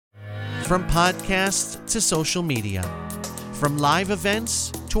From podcasts to social media, from live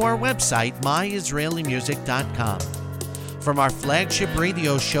events to our website, myisraelimusic.com, from our flagship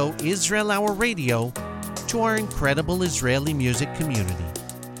radio show, Israel Hour Radio, to our incredible Israeli music community.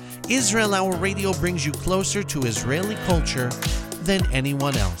 Israel Hour Radio brings you closer to Israeli culture than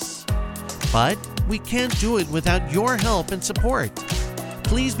anyone else. But we can't do it without your help and support.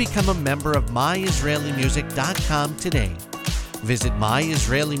 Please become a member of myisraelimusic.com today. Visit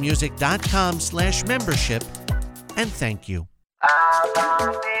myisraelimusic.com/membership and thank you.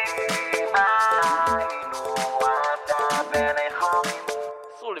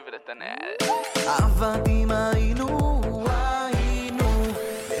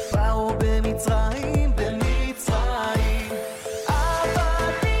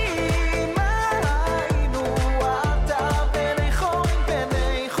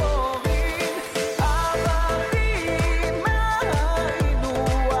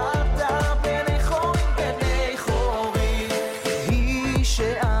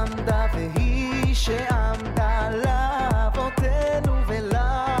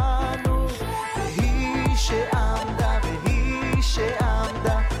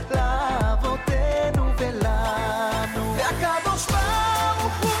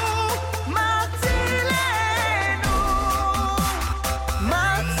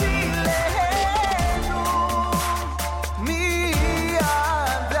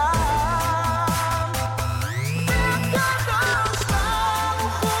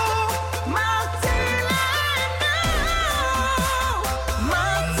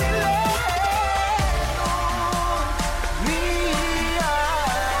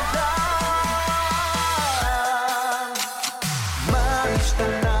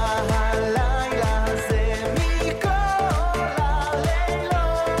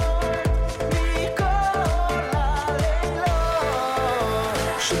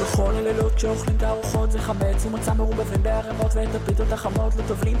 כשאוכלים את הארוחות זה חמץ ומצא מרובבים בערמות ואת הפיתות החמות לא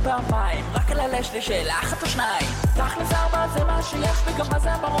טובלים פעמיים רק על הלש לשאלה אחת או שניים תכלס 4 זה מה שיש וגם מה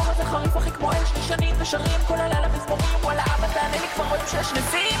זה המרום הזה חריף הכי כמו אש נשענים ושרים כל הלילה מזמורים וואלה אבא תענה לי כבר רואים 6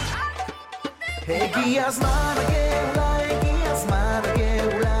 נסים הגיע הזמן הגאולה הגיע הזמן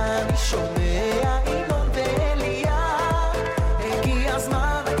הגאולה אני שומע אימון ואליה הגיע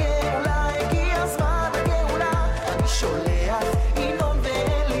הזמן הגאולה הגיע הזמן הגאולה אני שולח אימון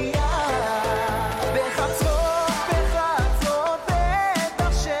ואליה בחצרות בית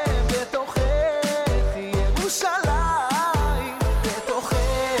השם בתוכך ירושלים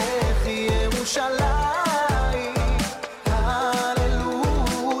בתוכך ירושלים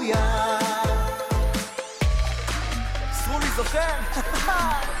הללויה סרו לי זוכר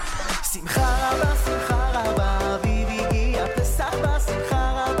שמחה רבה אביב הגיע פסח בה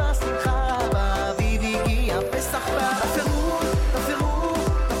שמחה רבה אביב הגיע פסח בה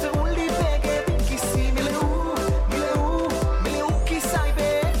תפרו לי בגד עם כיסים מילאו כיסי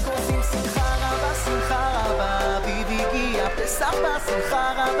בכוסים שמחה רבה אביב הגיע פסח בה שמחה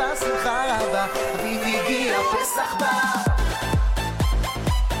רבה אביב הגיע פסח בה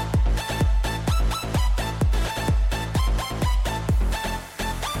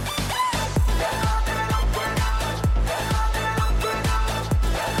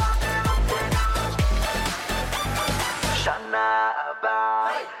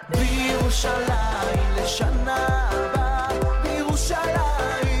בירושלים לשנה הבאה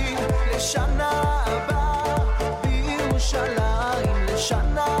בירושלים לשנה הבאה בירושלים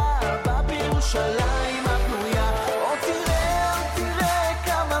לשנה הבאה בירושלים הבנויה עוד תראה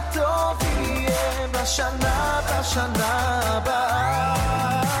כמה טוב יהיה בשנה הבאה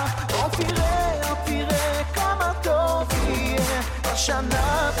עוד תראה כמה טוב יהיה בשנה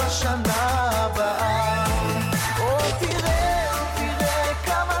הבאה עוד תראה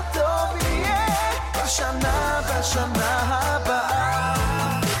כמה טוב יהיה בשנה הבאה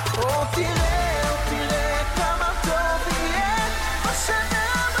עוד תראה כמה טוב יהיה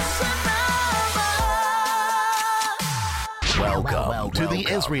בשנה הבאה Welcome to the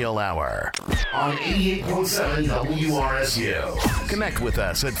Israel Hour on 88.7 WRSU. Connect with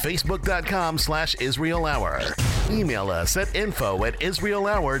us at facebook.com/Israel Hour. Email us at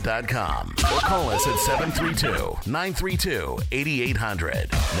info@israelhour.com or call us at 732-932-8800.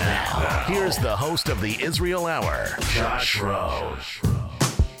 Now, here's the host of the Israel Hour, Josh Rose.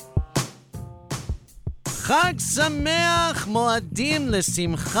 Chag Sameach, Moadim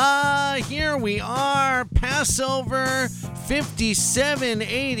L'Simcha. Here we are, Passover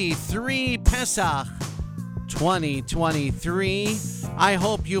 5783, Pesach 2023. I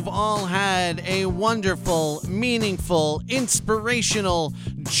hope you've all had a wonderful, meaningful, inspirational,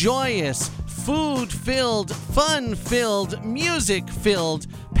 joyous, food-filled, fun-filled, music-filled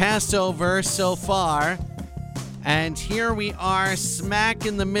Passover so far. And here we are, smack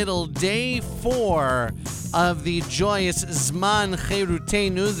in the middle, day 4 of the joyous Zman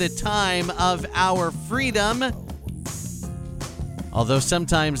Cherutenu, the time of our freedom. Although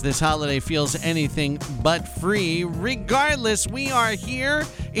sometimes this holiday feels anything but free, regardless, we are here.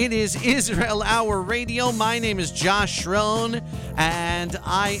 It is Israel Hour Radio. My name is Josh Schroen, and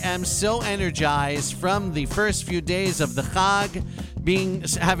I am so energized from the first few days of the Chag,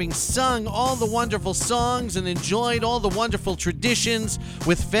 having sung all the wonderful songs and enjoyed all the wonderful traditions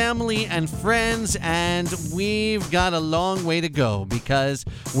with family and friends, and we've got a long way to go because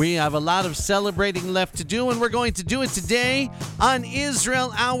we have a lot of celebrating left to do, and we're going to do it today on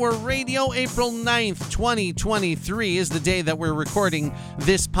Israel Hour Radio. April 9th, 2023 is the day that we're recording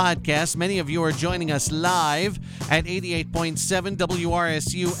this podcast. Many of you are joining us live at 88.7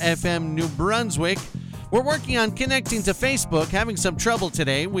 WRSU FM New Brunswick. We're working on connecting to Facebook, having some trouble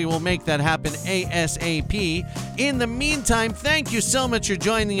today. We will make that happen ASAP. In the meantime, thank you so much for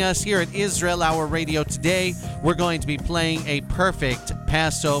joining us here at Israel Hour Radio today. We're going to be playing a perfect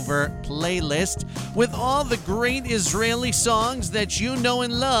Passover playlist with all the great Israeli songs that you know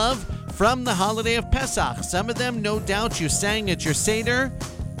and love from the holiday of Pesach. Some of them, no doubt, you sang at your Seder.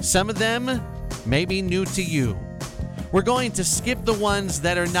 Some of them may be new to you. We're going to skip the ones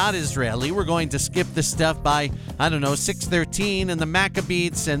that are not Israeli. We're going to skip the stuff by, 613 and the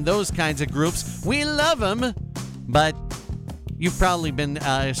Maccabees and those kinds of groups. We love them, but you've probably been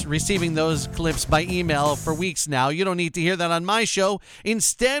receiving those clips by email for weeks now. You don't need to hear that on my show.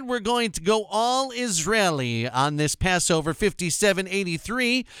 Instead, we're going to go all Israeli on this Passover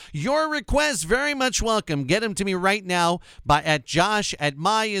 5783. Your requests very much welcome. Get them to me right now at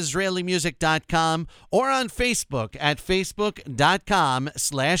josh@myisraelimusic.com or on Facebook at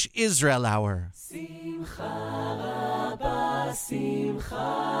facebook.com/Israel Hour. Simcha Rabba,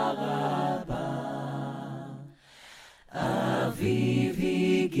 Simcha Rabba. אביב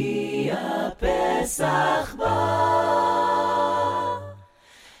הגיע פסח בא,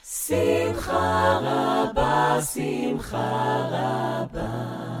 שמחה רבה, שמחה רבה.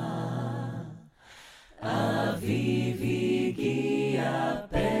 אביב הגיע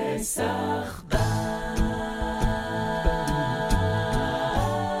פסח בא.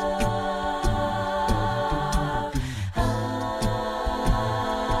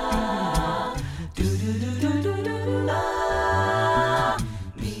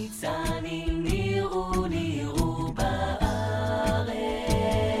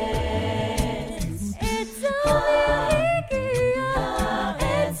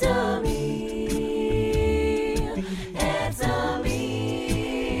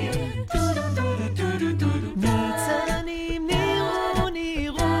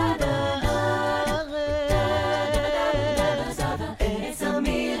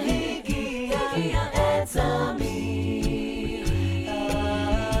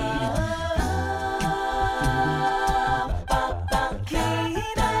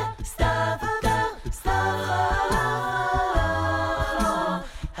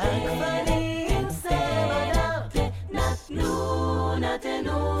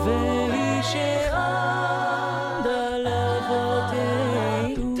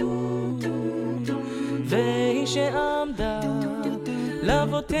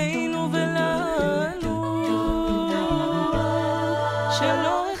 לאבותינו ולנו,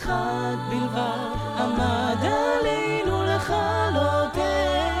 שלא אחד בלבד עמד עלינו לכלותנו,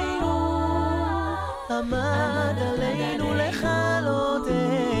 עמד עלינו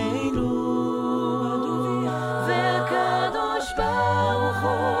לכלותנו, והקדוש ברוך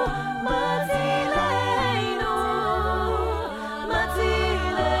הוא מצילנו, מצילנו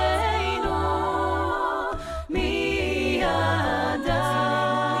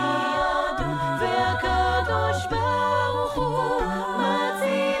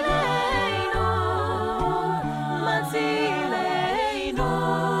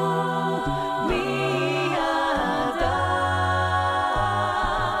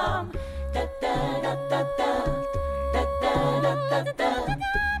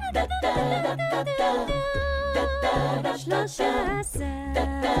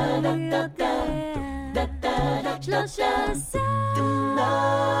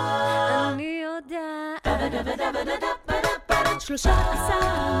אני יודעת 13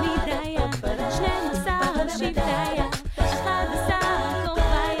 מדיה 12 שבטיה 11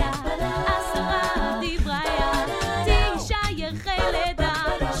 קורביה 10 דבריה 9 ירחי לידה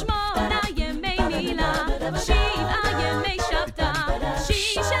 8 ימי מילה 7 ימי שבתא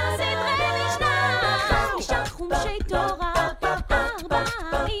 6 סדרי משנה 5 חומשי תורה 4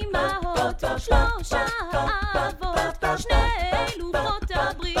 אמהות 3 אבות 2 לוחות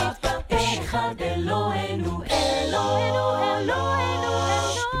הברית אחד אלוהינו, אלוהינו, אלוהינו,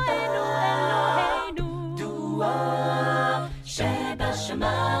 אלוהינו, דועה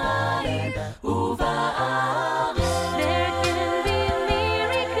שבשמיים ובארץ.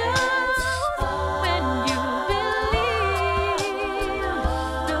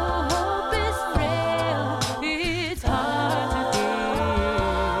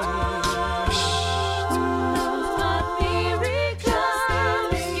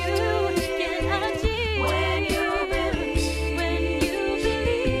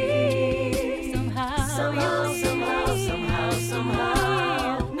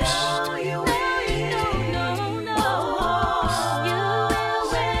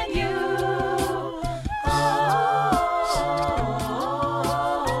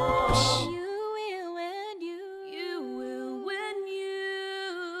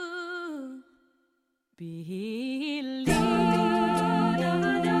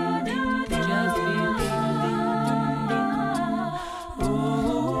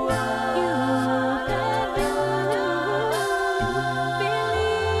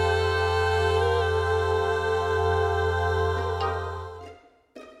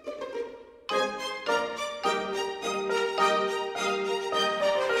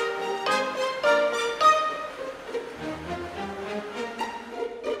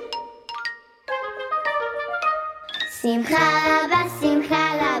 שמחה רבה, שמחה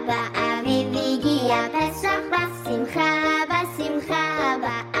רבה, אביב הגיע, פסח בא. שמחה רבה, שמחה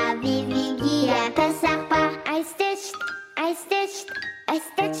רבה, אביב הגיע, פסח בא. I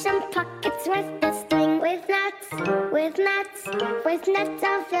stitched some pockets with the string, with nuts,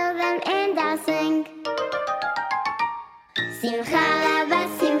 I'll fill them and I'll sing. שמחה רבה,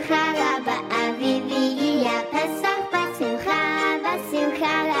 אביב הגיע, פסח בא. שמחה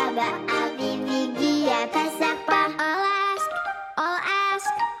רבה, אביב הגיע, פסח בא.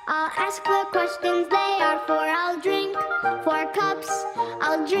 I'll ask the questions they are for. I'll drink 4 cups.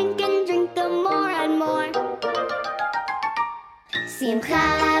 I'll drink and drink them more and more. שמחה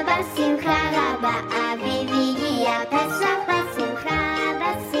רבה, אביב הגיע, פסח בא.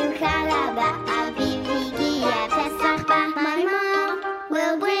 שמחה רבה, אביב הגיע, פסח בא. My mom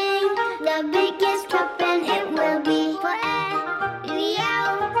will bring the biggest cup and it will be for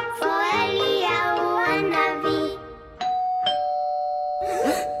Eliyahu הנביא.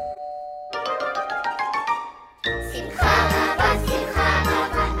 שמחה רבה,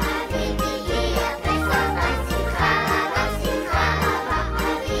 אביב הגיע, פסח בא. שמחה רבה,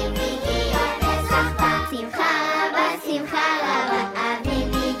 אביב הגיע, פסח בא. שמחה רבה, אביב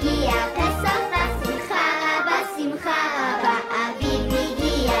הגיע, פסח בא. שמחה רבה, אביב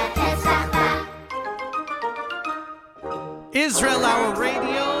הגיע, פסח בא. Israel Hour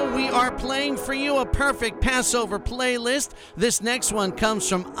Radio, we are playing for you a perfect Passover playlist. This next one comes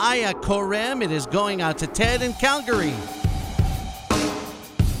from Aya Korem. It is going out to Ted in Calgary.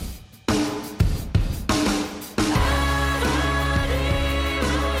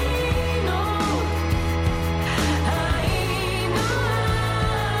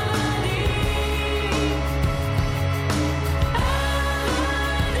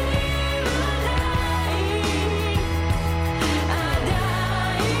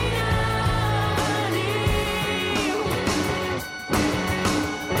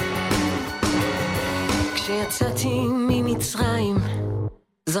 כשיצאתי ממצרים,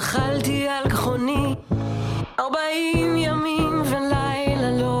 זחלתי על גחוני 40 ימים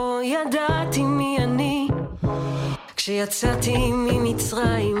ולילה, לא ידעתי מי אני. כשיצאתי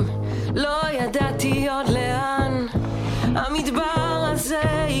ממצרים, לא ידעתי עוד לאן המדבר הזה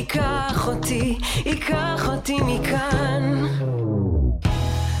ייקח אותי מכאן.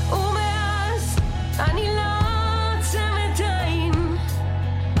 ומאז אני לא עוצמת עין,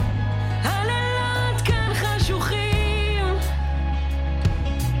 הלילות כאן חשוכים.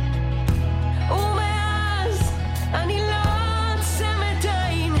 ומאז אני לא עוצמת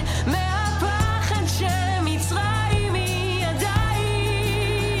עין מהפחד שמצרים היא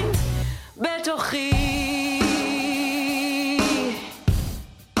עדיין בתוכי.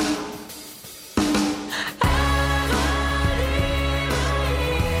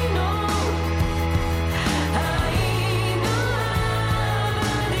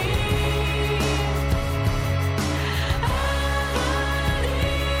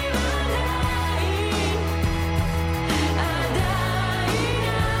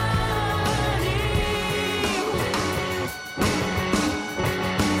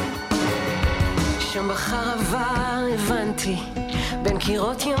 שם בחרבה הבנתי, בין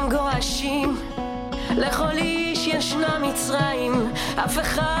קירות ים גועשים, לכל איש ישנה מצרים, אף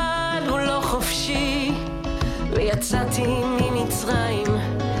אחד הוא לא חופשי. ויצאתי ממצרים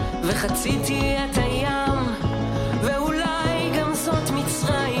וחציתי את הים, ואולי גם זאת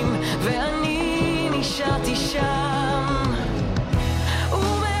מצרים, ואני נשארתי שם.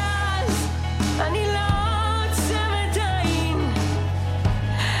 ומאז אני לא עוצמת עין,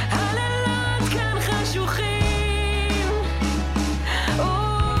 הלילות כאן חשוכים.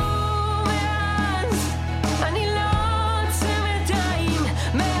 ומאז אני לא עוצמת עין,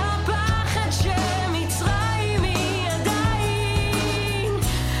 מהפחד שמצרים היא עדיין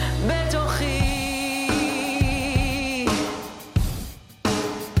בתוכי.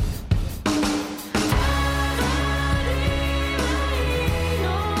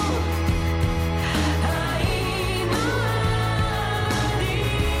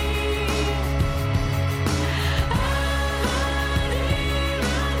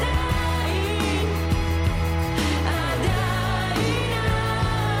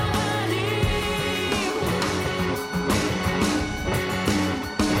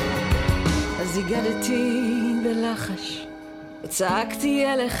 אז הגדתי בלחש וצעקתי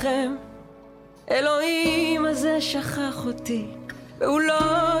אליכם, אלוהים הזה שכח אותי והוא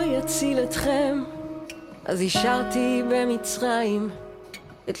לא יציל אתכם. אז השארתי במצרים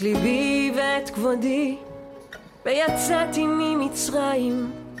את ליבי ואת כבודי, ויצאתי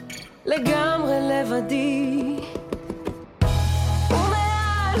ממצרים לגמרי לבדי.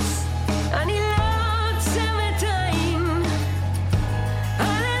 ומאז אני לא עוצמת עין,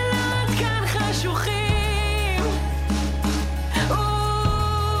 הלילות כאן חשוכים.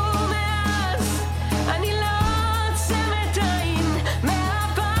 ומאז אני לא עוצמת עין,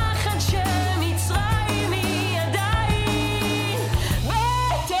 מהפחד שמצרים היא עדיין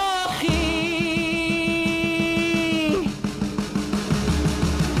בתוכי.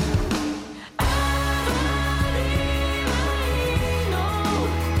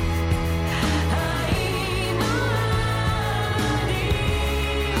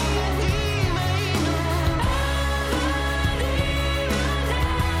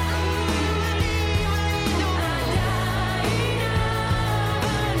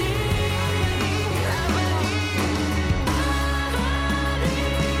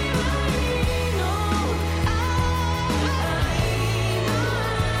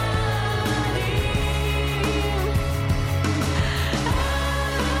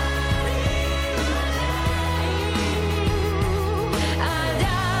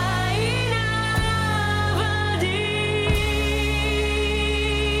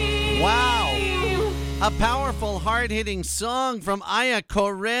 A powerful, hard-hitting song from Aya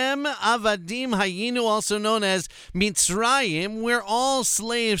Korem, Avadim Hayinu, also known as Mitzrayim. We're all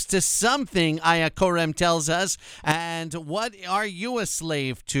slaves to something, Aya Korem tells us. And what are you a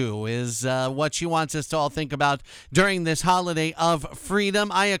slave to is what she wants us to all think about during this holiday of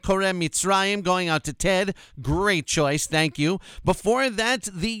freedom. Aya Korem, Mitzrayim, going out to Ted. Great choice, thank you. Before that,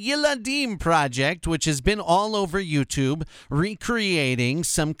 the Yiladim Project, which has been all over YouTube, recreating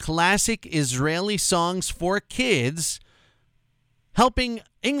some classic Israeli songs for kids, helping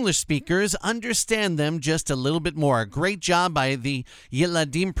English speakers understand them just a little bit more. Great job by the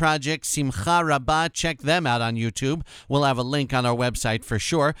Yiladim Project, Simcha Rabbah. Check them out on YouTube. We'll have a link on our website for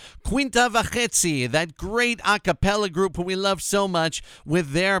sure. Quinta Vachetzi, that great a cappella group who we love so much,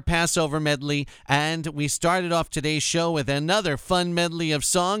 with their Passover medley. And we started off today's show with another fun medley of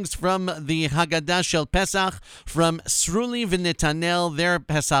songs from the Haggadah Shel Pesach, from Sruli V'Netanel, their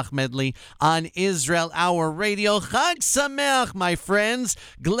Pesach medley on Israel Hour Radio. Chag Sameach, my friends.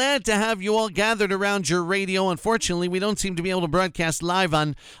 Glad to have you all gathered around your radio. Unfortunately, we don't seem to be able to broadcast live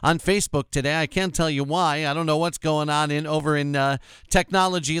on Facebook today. I can't tell you why. I don't know what's going on over in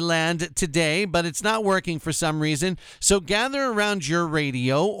technology land today, but it's not working for some reason. So gather around your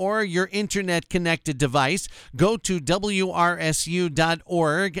radio or your internet-connected device. Go to WRSU.org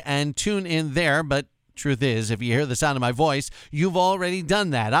and tune in there, but truth is, if you hear the sound of my voice, you've already done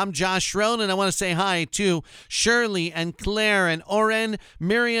that. I'm Josh Rohn, and I want to say hi to Shirley and Claire and Oren.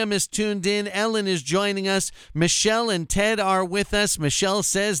 Miriam is tuned in. Ellen is joining us. Michelle and Ted are with us. Michelle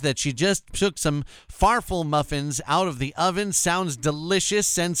says that she just took some farfel muffins out of the oven. Sounds delicious.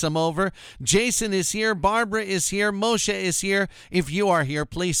 Send some over. Jason is here. Barbara is here. Moshe is here. If you are here,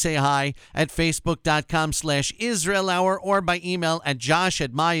 please say hi at facebook.com/Israel Hour or by email at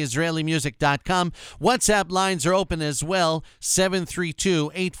josh@myisraelimusic.com. WhatsApp lines are open as well,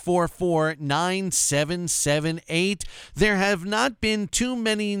 732-844-9778. There have not been too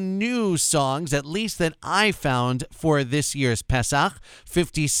many new songs, at least that I found, for this year's Pesach,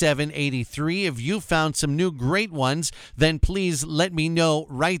 5783. If you found some new great ones, then please let me know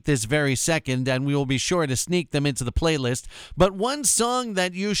right this very second, and we will be sure to sneak them into the playlist. But one song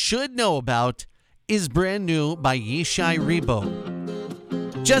that you should know about is brand new by Yishai Ribo.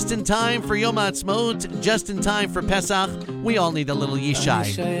 Just in time for Yom HaAtzmaut, just in time for Pesach, we all need a little Yishai.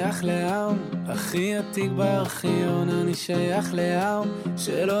 אני שייך לעם, הכי עתיק בארכיון, אני שייך לעם,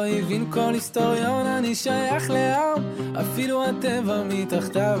 שלא הבין כל היסטוריון, אני שייך לעם, אפילו הטבע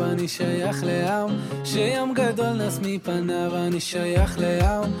מתחתיו, אני שייך לעם, שים גדול נס מפניו, אני שייך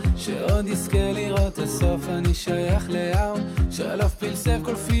לעם, שעוד יזכה לראות הסוף, אני שייך לעם, שלף פלסף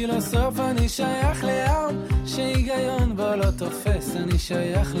כל פילוסוף, אני שייך לעם, שהיגיון בו לא תופס, אני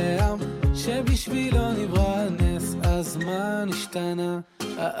שייך לעם, שבשבילו נברא הנס, אז מה נשתנה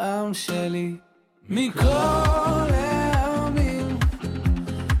העם שלי? מכל העמים,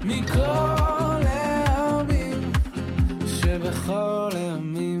 מכל העמים, שבכל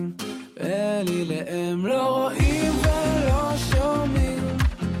העמים אלי להם לא רואים ולא שומעים,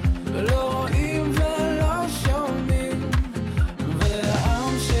 ולא רואים ולא שומעים,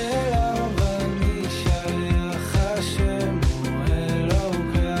 והעם שלו ואני שייך השם הוא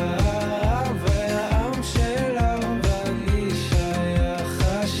אלוקה, והעם שלו ואני שייך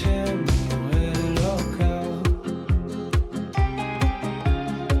השם הוא אלוקה.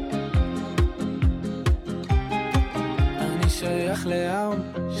 אני שייך לעם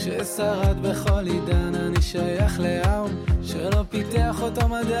ששרד בכל עידן, אני שייך לעם שלא פיתח אותו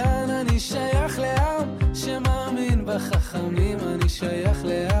מדען, אני שייך לעם שמאמין בחכמים, אני שייך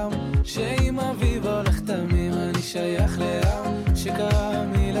לעם שעם אביו הולך תמים, אני שייך לעם שקרא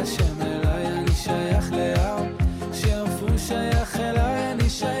מילה שם אליי, אני שייך לעם שאף הוא שייך אליי, אני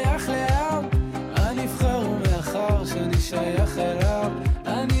שייך לעם הנבחר ומאחר שאני שייך אליו,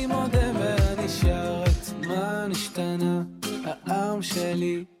 אני מודה ואני שר את מה נשתנה העם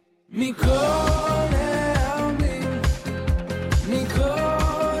שלי. מכל העמים,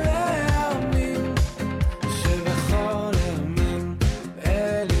 מכל העמים, שבכל העמים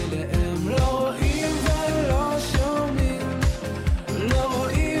אלי להם לא רואים ולא שומעים, לא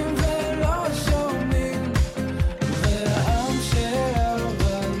רואים ולא שומעים, והעם שלו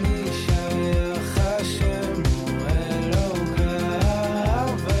ואני שייך השם הוא אלוקה,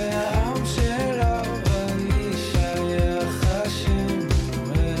 והעם שלו ואני שייך השם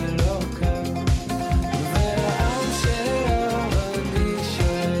הוא אלוקה, והעם שלו ואני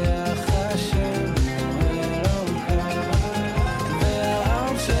שייך השם הוא אלוקה,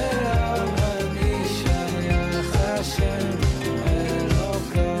 והעם שלו ואני שייך השם הוא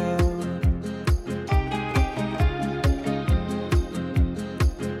אלוקה.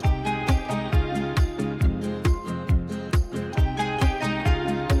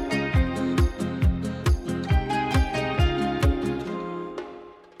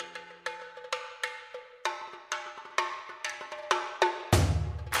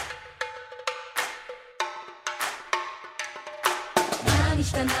 מה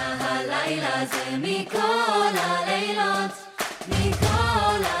נשתנה הלילה הזה מכל הלילות,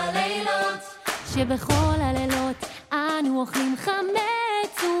 מכל הלילות, שבכל הלילות אנו אוכלים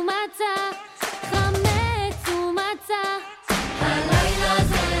חמץ ומצה, חמץ ומצה. הלילה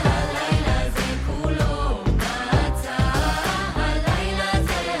זה כולו מצה, הלילה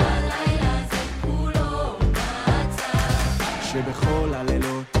זה כולו מצה, שבכל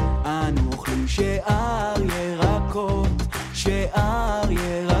הלילות אנו אוכלים שאר ירקות, שאר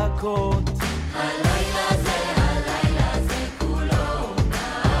ירקות. הלילה זה כולו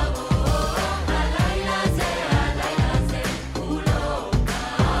קרוב, הלילה זה כולו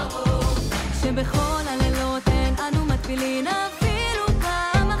קרוב, שבכל הלילות אין אנו מתפילין אפילו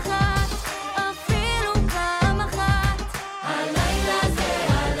פעם אחת, אפילו פעם אחת. הלילה זה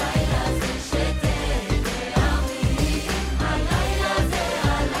שתה ועמים, הלילה זה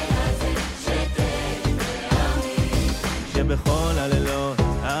שתה ועמים, שבכל הלילות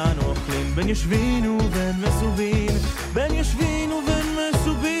אנו אוכלים בין יושבין ובין מסובין, בין יושבין ובין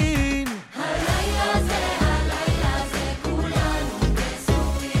מסובין. הלילה זה כולנו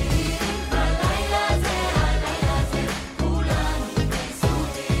מסובים, הלילה זה כולנו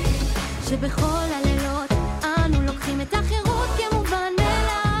מסובים, שבכל הלילות אנו לוקחים את החירות כמובן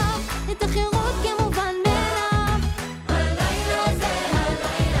מאליו, את החירות כמובן מאליו. הלילה זה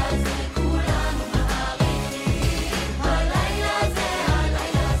כולנו מעריכים, הלילה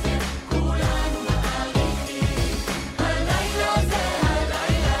זה כולנו מעריכים, הלילה זה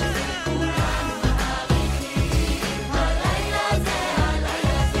כולנו מעריכים, הלילה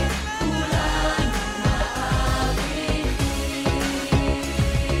זה כולנו מעריכים.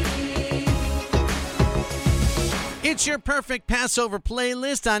 It's your perfect Passover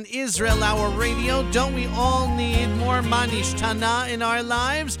playlist on Israel Hour Radio. Don't we all need more Manish Tana in our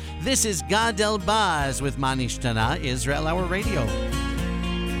lives? This is Gad Elbaz with Manish Tana, Israel Hour Radio.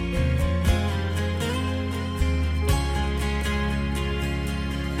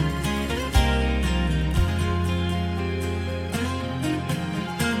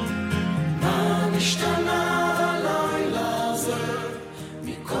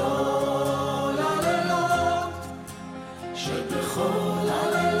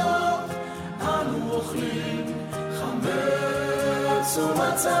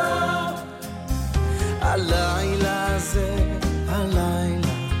 ומצא הלילה הזה, הלילה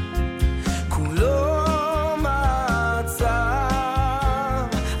כולו מצא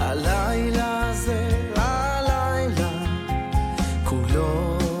הלילה הזה, הלילה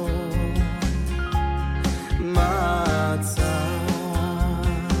כולו מצא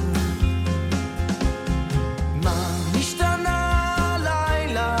מה נשתנה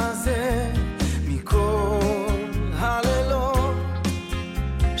הלילה הזה מכל הלילות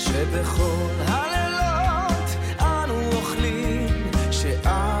שבכל הלילות אנו אוכלים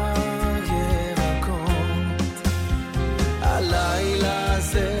שאר ירקות הלילה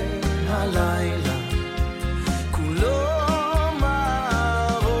הזה, הלילה כולו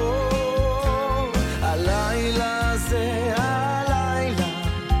מאור הלילה הזה, הלילה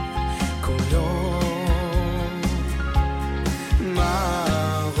כולו מאור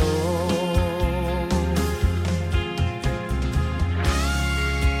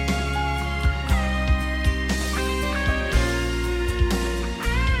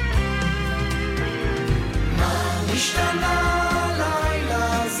מה נשתנה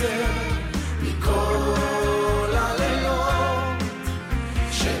הלילה הזה מכל הלילות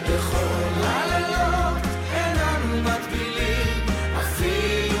שבכל הלילות איננו מטבילים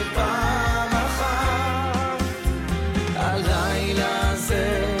אפילו פעם אחת הלילה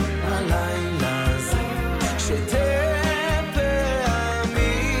הזה, הלילה הזה שתי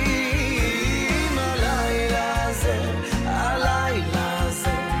פעמים הלילה הזה, הלילה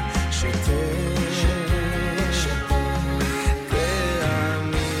הזה שתי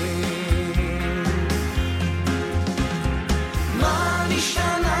פעמים מה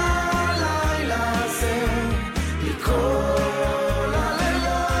נשתנה הלילה הזה מכל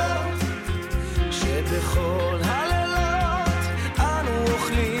הלילות שבכל הלילות אנו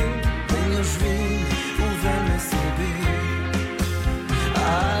אוכלים בין יושבים ובין מסובים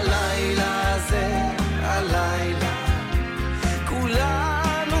הלילה הזה, הלילה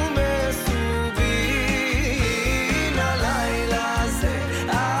כולנו מסובים הלילה הזה,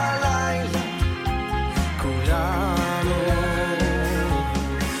 הלילה כולנו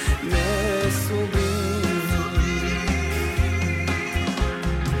מסובים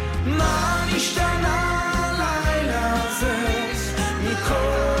מה נשתנה הלילה הזה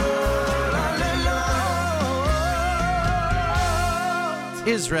מכל הלילות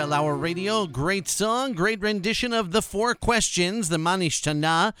Israel Hour Radio, great song, great rendition of the 4 questions, the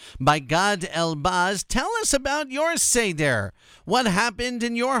Manishtana by Gad Elbaz. Tell us about your Seder. What happened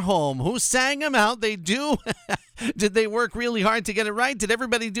in your home? Who sang them? How'd they do? Did they work really hard to get it right? Did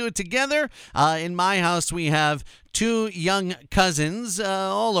everybody do it together? In my house, we have 2 young cousins,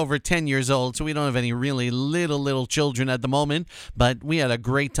 all over 10 years old, so we don't have any really little children at the moment, but we had a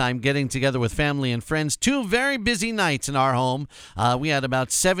great time getting together with family and friends. 2 very busy nights in our home. We had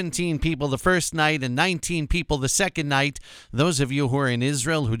about 17 people the first night and 19 people the second night. Those of you who are in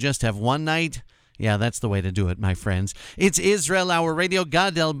Israel who just have one night, yeah, that's the way to do it, my friends. It's Israel Hour Radio.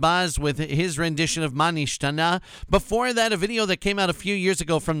 Gad Elbaz with his rendition of Manishtana. Before that, a video that came out a few years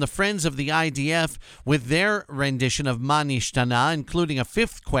ago from the Friends of the IDF with their rendition of Manishtana, including a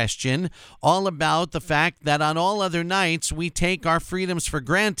 5th question, all about the fact that on all other nights we take our freedoms for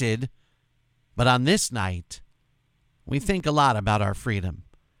granted, but on this night we think a lot about our freedom.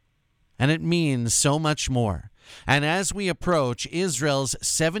 And it means so much more. And as we approach Israel's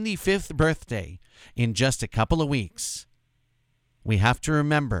 75th birthday in just a couple of weeks, we have to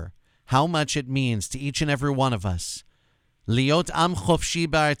remember how much it means to each and every one of us, Liot Am Chofshi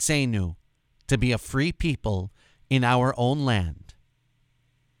Ba'artzenu, to be a free people in our own land.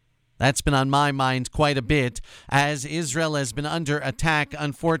 That's been on my mind quite a bit as Israel has been under attack,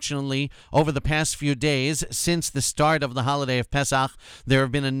 unfortunately, over the past few days. Since the start of the holiday of Pesach, there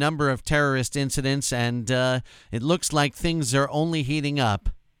have been a number of terrorist incidents, and it looks like things are only heating up.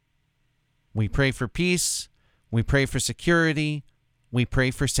 We pray for peace, we pray for security, we pray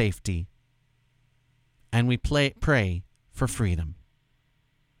for safety, and we pray for freedom.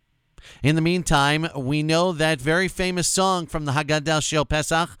 In the meantime, we know that very famous song from the Haggadah Shel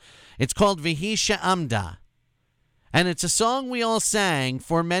Pesach. It's called V'hi She'amda. And it's a song we all sang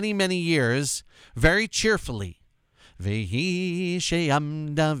for many, many years, very cheerfully. V'hi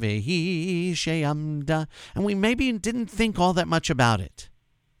She'amda, V'hi She'amda. And we maybe didn't think all that much about it.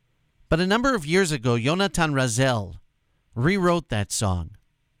 But a number of years ago, Yonatan Razel rewrote that song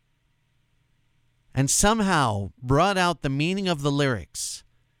and somehow brought out the meaning of the lyrics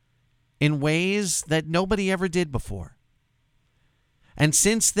in ways that nobody ever did before. And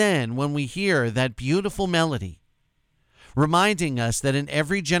since then, when we hear that beautiful melody, reminding us that in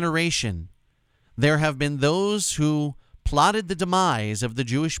every generation there have been those who plotted the demise of the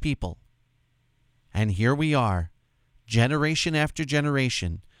Jewish people. And here we are, generation after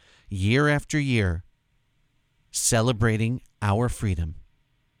generation, year after year, celebrating our freedom.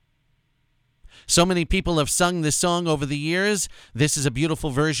 So many people have sung this song over the years. This is a beautiful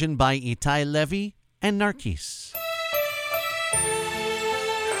version by Itai Levi and Narkis.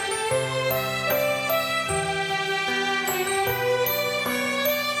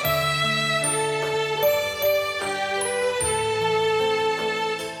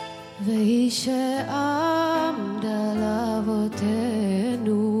 והיא שעמדה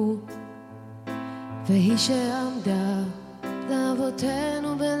לאבותינו, והיא שעמדה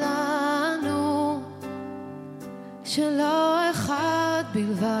לאבותינו ולנו, שלא אחד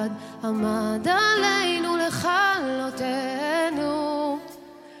בלבד עמד עלינו לכלותנו,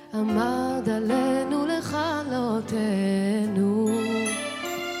 עמד עלינו לכלותנו.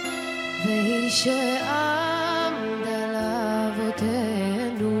 והיא שעמדה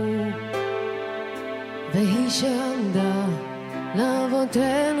לאבותינו, והיא שעמדה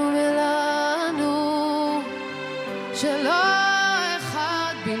לאבותינו ולנו, שלא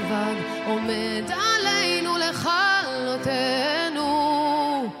אחד בלבד עומד עלינו לכלותנו,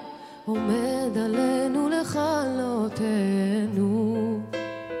 עומד עלינו לכלותנו.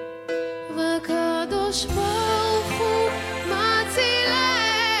 וקדוש ברוך הוא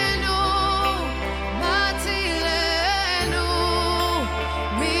מצילנו, מצילנו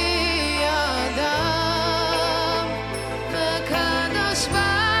מידם. וקדוש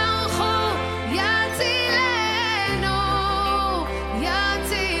ברוך הוא יצילנו,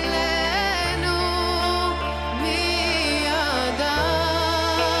 יצילנו מידם.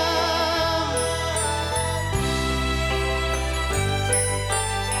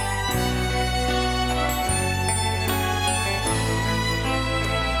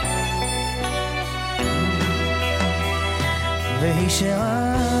 והיא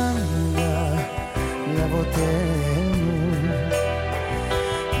שעמדה לאבותינו,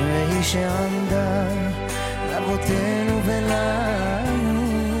 והיא שעמדה לאבותינו ולנו,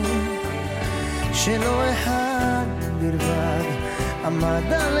 שלא אחד בלבד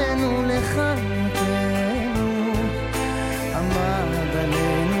עמד עלינו לכלותנו, עמד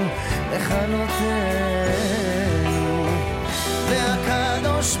עלינו לכלותנו.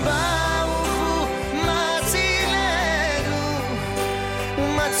 והקדוש ברוך הוא מצילנו,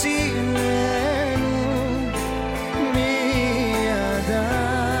 מצילנו מידם.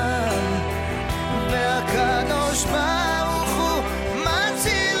 והקדוש ברוך הוא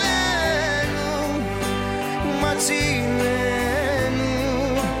מצילנו, מצילנו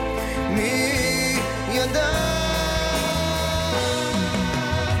מידם.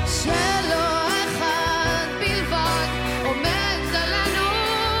 שלא אחד בלבד עומד עלינו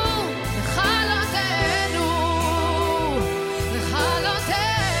לכלותנו,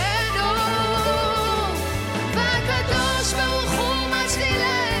 לכלותנו. והקדוש ברוך הוא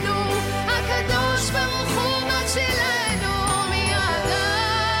מצילנו, הקדוש ברוך הוא מצילנו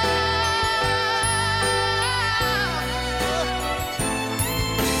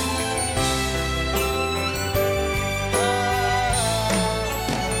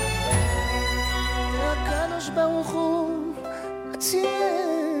הקדוש ברוך הוא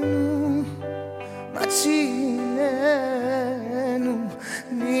מצילנו, מצילנו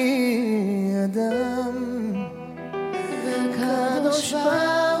מידם. הקדוש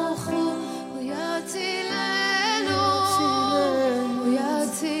ברוך הוא יצילנו, הוא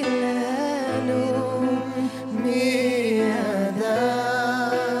יצילנו מידם.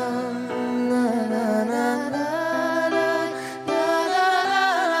 נה נה נה נה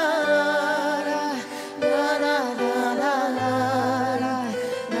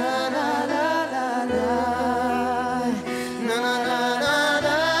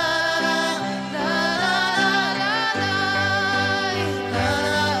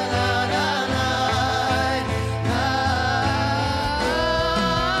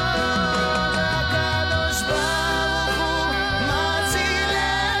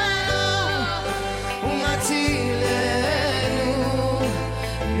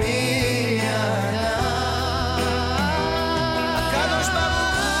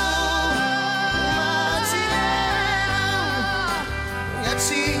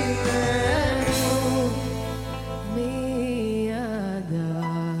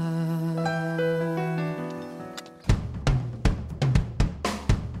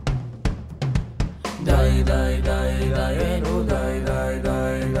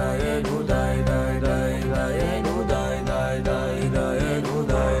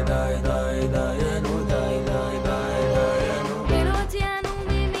ולא הוציאנו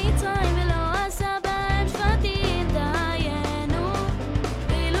ממצרים ולא עשה בהם שפטים. די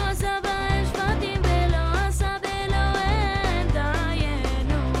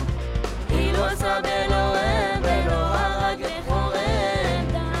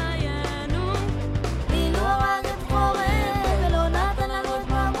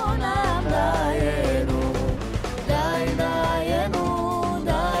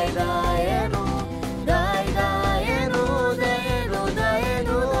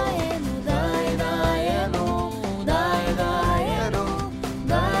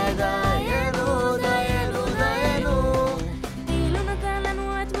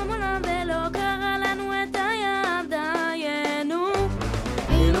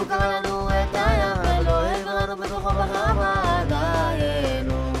אילו קרא לנו את הים ולא העברנו בתוכו בחרבה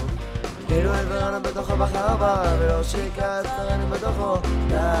דיינו אילו העברנו בתוכו בחרבה ולא שיקע את שרנו בתוכו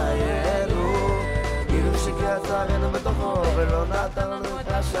דיינו אילו שיקע את שרנו בתוכו ולא נתן לנו את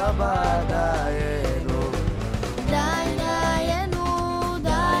השבת דיינו די דיינו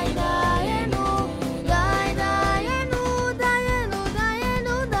די דיינו די דיינו דיינו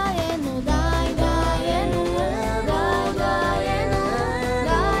דיינו דיינו די דיינו די דיינו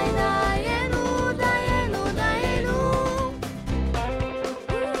די דיינו דיינו דיינו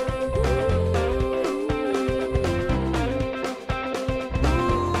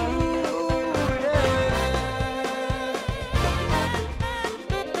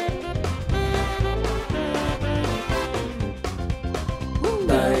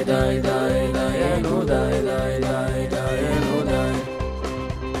די די די דיינו די די די דיינו די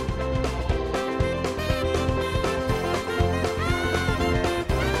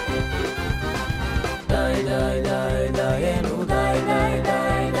די די די דיינו די די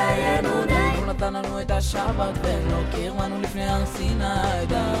די דיינו די הוא נתן לנו את השבת ולא קרבנו לפני הר סיני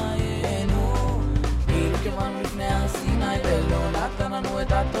דיינו אילו קרבנו לפני הר סיני ולא נתן לנו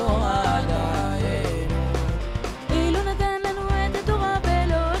את התורה דיינו אילו נתן לנו את התורה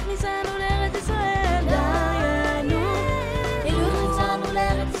ולא הכניסנו לארץ ישראל דיינו אילו הכניסנו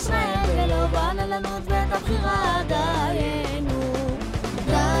לארץ ישראל ולא בנה לנו את בית הבחירה דיינו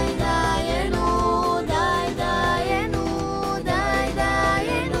די דיינו די דיינו די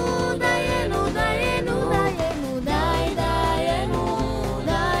דיינו דיינו דיינו דיינו די דיינו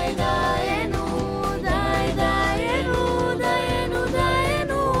די דיינו די דיינו דיינו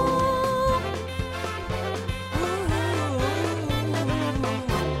דיינו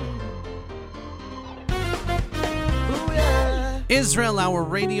Israel Hour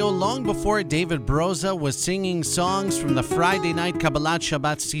Radio, long before David Broza was singing songs from the Friday night Kabbalat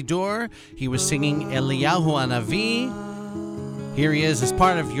Shabbat Sidur, he was singing Eliyahu Hanavi. Here he is as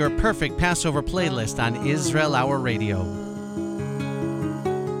part of your perfect Passover playlist on Israel Hour Radio.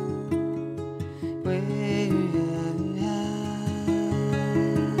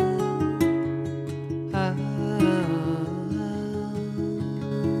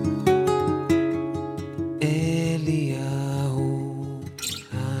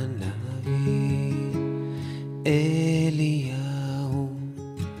 אליהו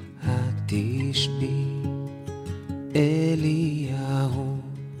התשבי אליהו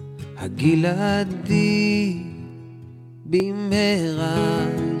הגלעדי במהרה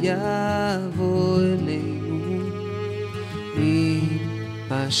יבוא אלינו עם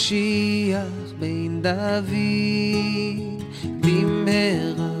משיח בן דוד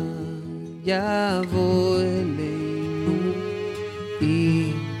במהרה יבוא אלינו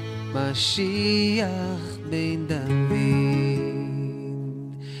עם משיח בן דוד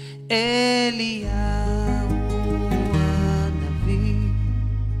אליהו הנביא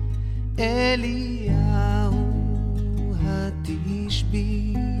אליהו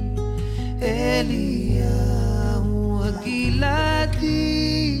התשבי אליהו הגלעדי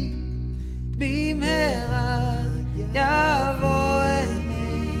במהרה יבוא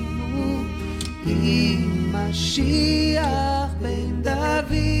אלינו עם משיח בן דוד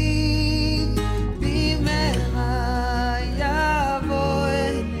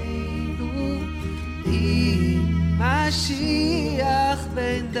משיח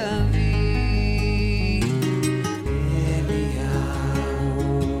בן דוד אליהו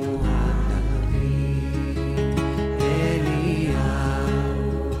הנביא אליהו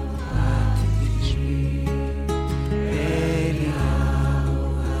התשבי אליהו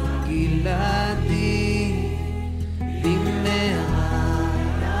הגלעדי במהרה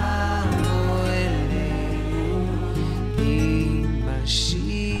יבוא אלינו עם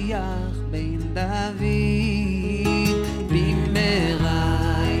משיח בן דוד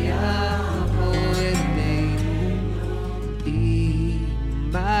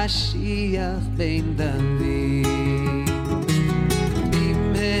משיח בן דוד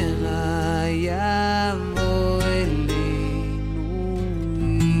במהרה יבוא אלינו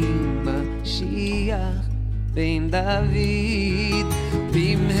עם משיח בן דוד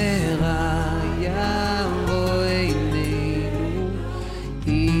במהרה יבוא אלינו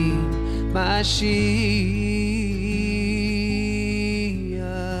עם משיח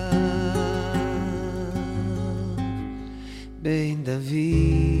בן דוד.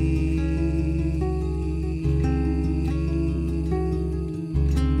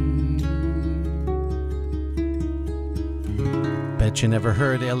 Bet you never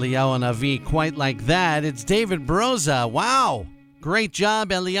heard Eliyahu Hanavi quite like that. It's David Broza. Wow! Great job,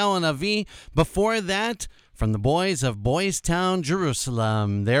 Eliyahu Hanavi. Before that, from the boys of Boys Town,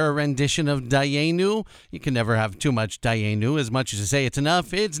 Jerusalem. Their rendition of Dayenu. You can never have too much Dayenu. As much as you say it's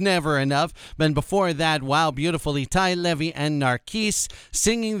enough, it's never enough. But before that, wow, beautiful Itai Levy and Narkis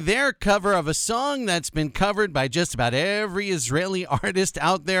singing their cover of a song that's been covered by just about every Israeli artist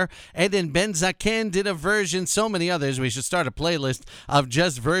out there. Eden Ben Zaken did a version, so many others. We should start a playlist of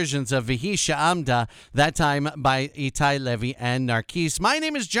just versions of Vihi Sha'amda, that time by Itai Levy and Narkis. My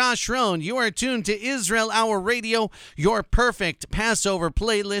name is Josh Rohn. You are tuned to Israel Hour Radio, your perfect Passover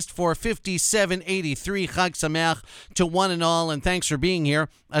playlist for 5783. Chag Sameach to one and all, and thanks for being here.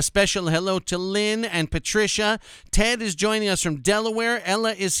 A special hello to Lynn and Patricia. Ted is joining us from Delaware.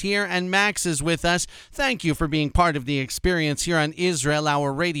 Ella is here, and Max is with us. Thank you for being part of the experience here on Israel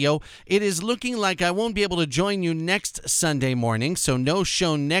Hour Radio. It is looking like I won't be able to join you next Sunday morning, so no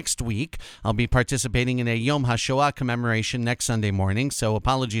show next week. I'll be participating in a Yom HaShoah commemoration next Sunday morning, so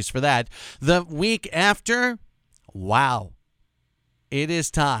apologies for that. The week after, wow, it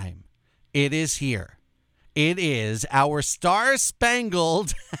is time. It is here. It is our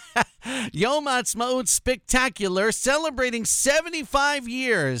star-spangled Yom Ha'atzmaut Spectacular, celebrating 75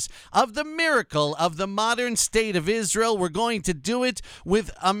 years of the miracle of the modern state of Israel. We're going to do it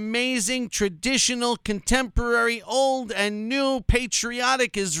with amazing, traditional, contemporary, old and new,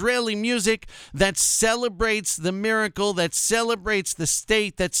 patriotic Israeli music that celebrates the miracle, that celebrates the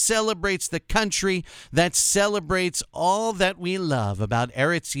state, that celebrates the country, that celebrates all that we love about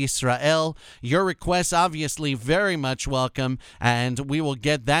Eretz Yisrael. Your requests, obviously, very much welcome, and we will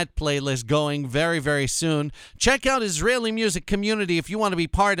get that playlist going very, very soon. Check out Israeli Music Community if you want to be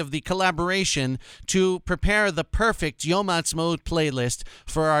part of the collaboration to prepare the perfect Yom Ha'atzmaut playlist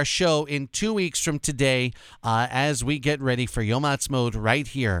for our show in 2 weeks from today, as we get ready for Yom Ha'atzmaut right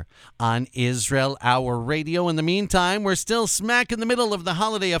here on Israel Hour Radio. In the meantime, we're still smack in the middle of the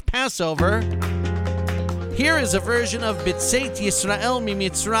holiday of Passover. Here is a version of B'tzeit Yisrael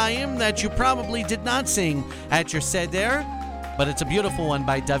Mimitzrayim that you probably did not sing at your Seder, but it's a beautiful one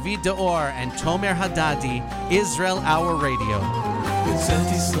by David Deor and Tomer Haddadi, Israel Hour Radio.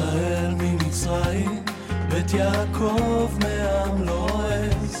 בצאת ישראל ממצרים, בית יעקב מעם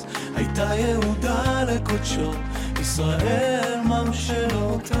לועז, הייתה יהודה לקודשו, ישראל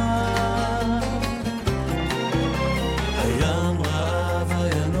ממשלותיו. הים רעב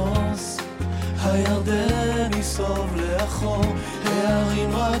הינוס, הירדן יסוב לאחור,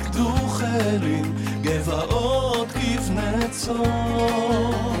 הערים רקדו חיילים, גבעות כבני צור.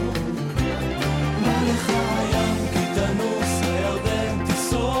 מה לך הים כי תנוס, הירדן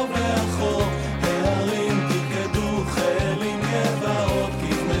תיסוב לאחור, הערים תרקדו חיילים, גבעות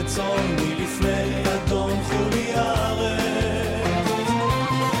כבני צור, מלפני אדון חולי הארץ.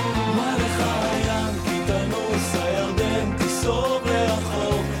 מה לך הים כי תנוס, הירדן תיסוב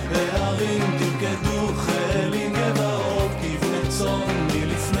לאחור, הערים תרקדו חיילים, גבעות כבני צור,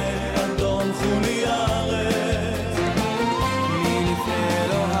 מלפני אדון חולי הארץ. מלפני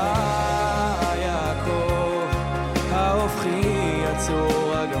אלוהי יעקב, ההופכי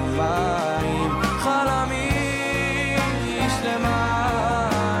יצור הגמיים, חלמים איש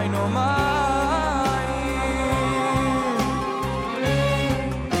למים ומים.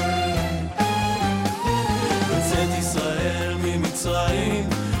 בצאת ישראל ממצרים,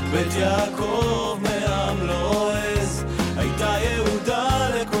 בית יעקב מעם לועז, הייתה יהודה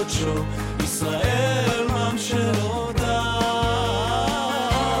לקודשו, ישראל ממשלותיו.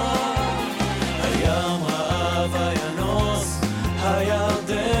 הים רעב הינוס,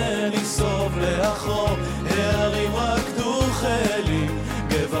 הירדן יסוב לאחור, הערים רקדו חיילים,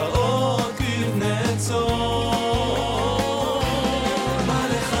 גבעות כבני צור. מה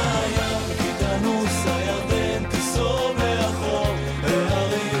לך הים כי תנוס, הירדן תיסוב לאחור,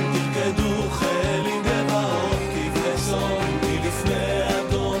 הערים תרקדו חיילים, גבעות כבני צור, מלפני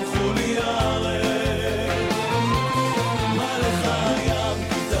אדון חולי הארץ.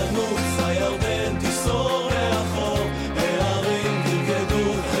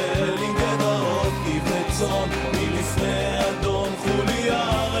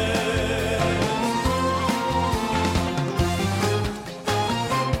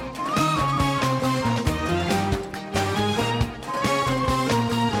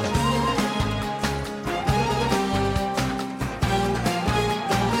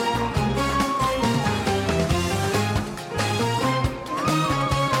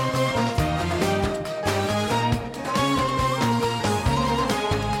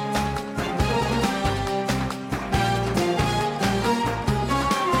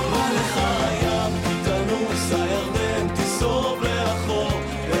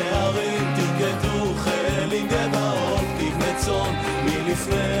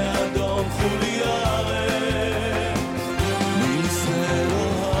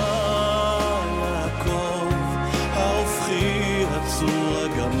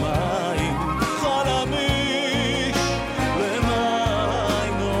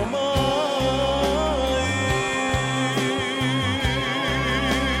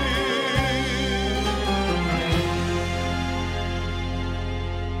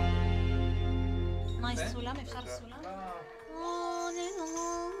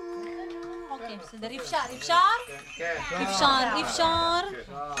 אפשר?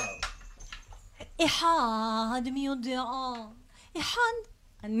 אחד מי יודע, אחד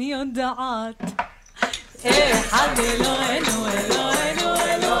אני יודעת. אחד אלוהינו, אלוהינו,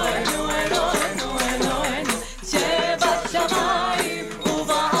 אלוהינו, אלוהינו, אלוהינו, שבשמיים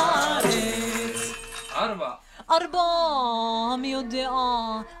ובארץ. ארבע מי יודע,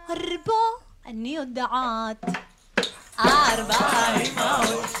 ארבע אני יודעת. ארבע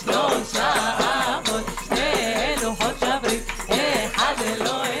אמהות, שלושה אבות, שני לוחות הברית, אחד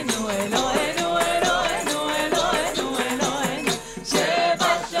אלוהינו, אלוהינו, אלוהינו, אלוהינו, אלוהינו,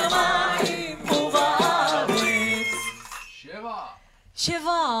 שבשמיים ובארץ.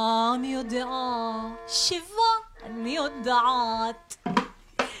 שבע מי יודע, שבע אני יודעת.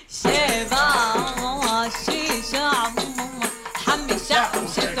 שבע, שישה, חמישה,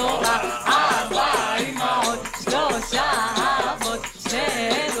 תורה, ארבע אמהות, שלושה אבות,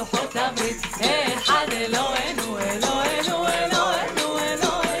 שני לוחות הברית, אחד אלוהינו, אלוהינו, אלוהינו,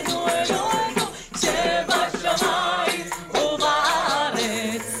 אלוהינו, אלוהינו, שבשמיים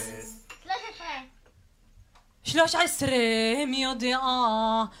ובארץ. 13 מי יודע,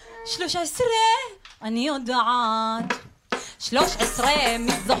 13 אני יודעת. 13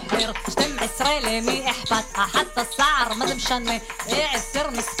 מי זוכר, 12 למי אכפת, 11 מה זה משנה, 10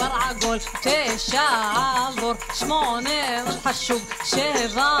 מספר עגול, 9 עבור, 8 מאוד חשוב,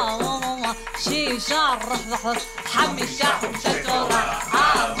 7 6 5 תורה,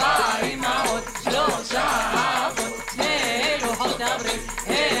 4 אמהות, 3 אבות, 2 לוחות הברית,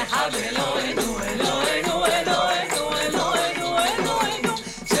 אחד אלוהינו, אלוהינו, אלוהינו, אלוהינו, אלוהינו,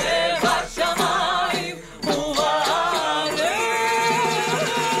 שבשמיים ובארץ.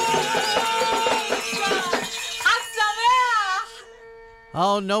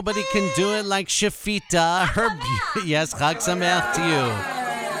 Oh, nobody can do it like Shafita. Yes, Chag Sameach to you.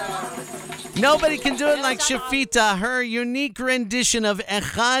 Nobody can do it like Shafita. Her unique rendition of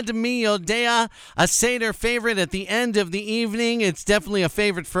Echad Mi Yodea, a Seder favorite at the end of the evening. It's definitely a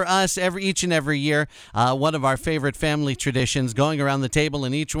favorite for us each and every year. One of our favorite family traditions, going around the table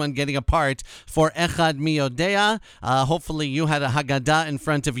and each one getting a part for Echad Mi Yodea. Hopefully you had a Haggadah in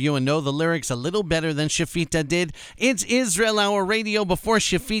front of you and know the lyrics a little better than Shafita did. It's Israel Hour Radio. Before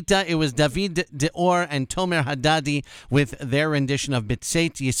Shafita, it was David Deor and Tomer Haddadi with their rendition of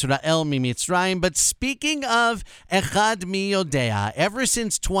B'tzeit Yisrael Mi Mitzrayim. But speaking of Echad Mi Yodea, ever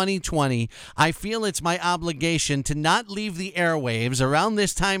since 2020, I feel it's my obligation to not leave the airwaves around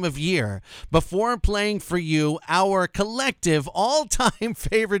this time of year before playing for you our collective all-time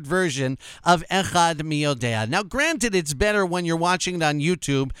favorite version of Echad Mi Yodea. Now, granted, it's better when you're watching it on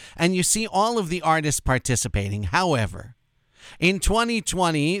YouTube and you see all of the artists participating. However, in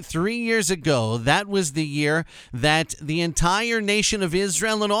 2020, 3 years ago, that was the year that the entire nation of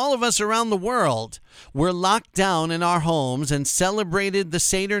Israel and all of us around the world were locked down in our homes and celebrated the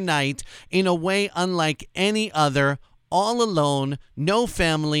Seder night in a way unlike any other, all alone, no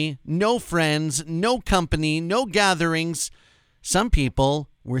family, no friends, no company, no gatherings. Some people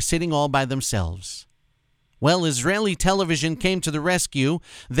were sitting all by themselves. Well, Israeli television came to the rescue.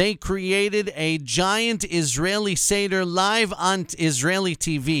 They created a giant Israeli Seder live on Israeli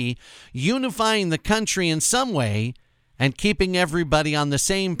TV, unifying the country in some way and keeping everybody on the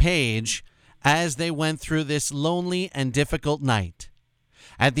same page as they went through this lonely and difficult night.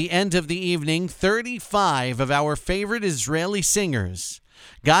 At the end of the evening, 35 of our favorite Israeli singers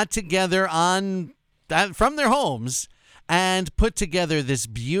got together from their homes and put together this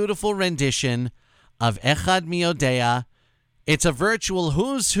beautiful rendition of Echad Mi Yodea. It's a virtual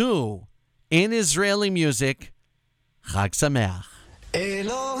who's who in Israeli music. Chag Sameach.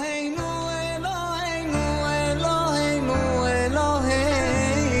 Eloheinu, Eloheinu, Eloheinu,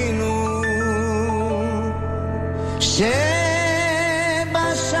 Eloheinu,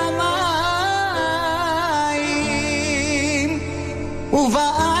 שבשמיים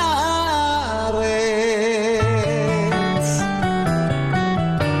ובארץ.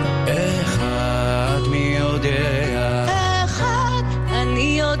 אחד מי יודע, אחד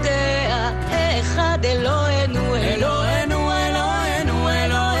אני יודע, אחד אלוהינו, אלוהינו, אלוהינו,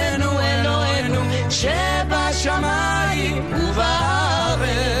 אלוהינו, אלוהינו, שבשמיים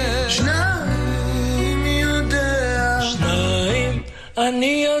ובארץ. שניים מי יודע, שניים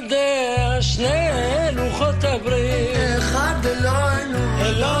אני יודע, שני לוחות הברית, אחד אלוהינו,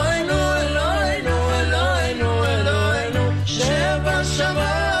 אלוהינו, אלוהינו, אלוהינו, אלוהינו,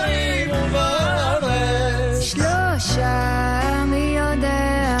 שבשמיים ובארץ. שלושה מי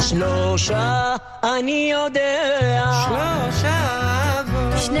יודע, שלושה אני יודע, שלושה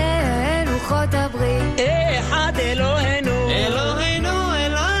אבות, שני לוחות הברית, אחד אלוהינו, אלוהינו,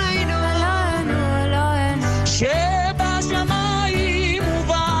 אלוהינו, אלוהינו,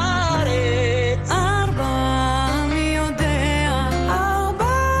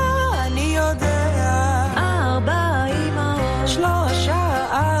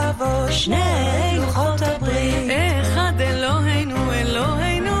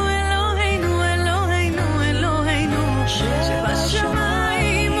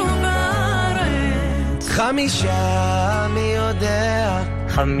 5 מי יודע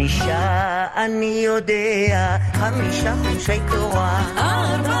 5 אני יודע 5 חומשי תורה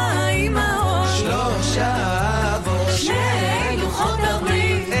 4 אמהות 3 אבות 2 לוחות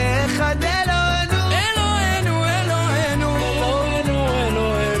הברית 1 אלוהינו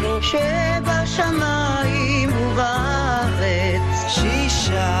שבשמיים ובארץ 6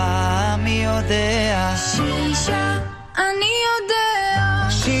 מי יודע 6 אני יודע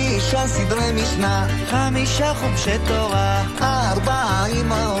 6 סדרי משנה 5 חומשי תורה 4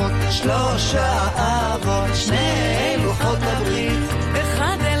 אמהות 3 אבות 2 לוחות הברית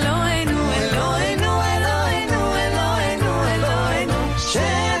 1 אלוהינו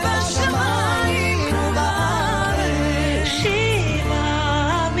שבשמיים ובארץ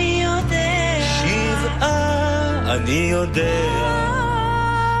 7 מי יודע 7 אני יודע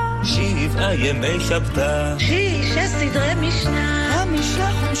 7 ימי שבתא 6 סדרי משנה 5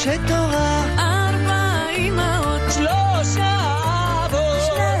 חומשי תורה 4 אמהות 3 אבות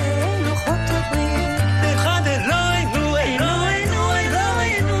 2 לוחות הברית 1 אלוהינו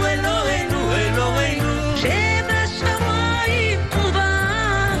שבשמיים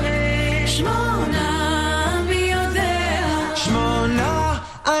ובארץ 8 מי יודע 8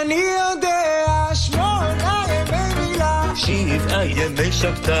 אני יודע 8 ימי מילה 7 ימי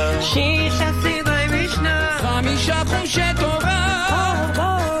שבתא 6 סדרי משנה 5 חומשי תורה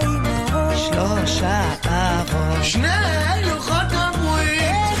 4 אמהות 3 אבות 2 לוחות הברית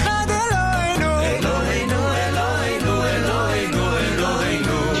 1 אלוהינו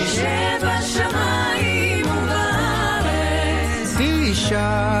שבשמיים ובארץ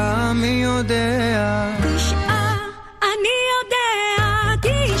 9 מי יודע 9 אני יודע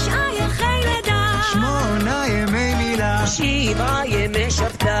 9 ירחי לידה 8 ימי מילה 7 ימי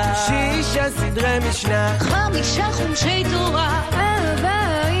שבתא 6 סדרי משנה 5 חומשי תורה 4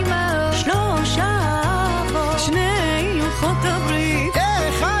 אמהות 3 אבות 2 לוחות הברית 1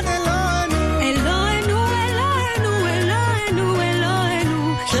 אלוהינו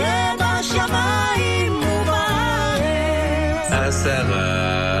שבשמיים ובארץ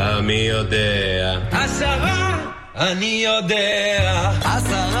 10 מי יודע 10 אני יודע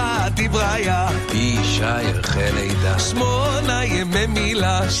 10 דבריה 9 ירחי לידה 8 ימי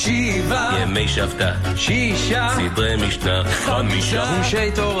מילה 7 ימי שבתא 6 סדרי משנה 5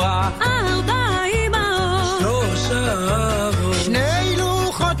 חומשי תורה 4 אמהות 3 אבות 2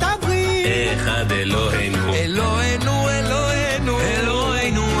 לוחות הברית 1 אלוהינו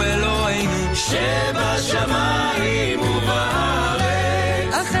שבשמיים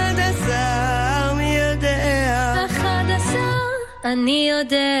ובארץ 11 מי יודע 11 אני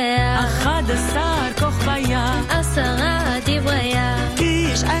יודע 11 כוכביה 10 דבריה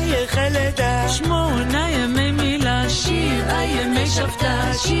 9 ירחי לידה 8 ימי מילה 7 ימי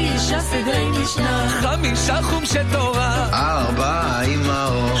שבתא 6 סדרי משנה 5 חומשי תורה 4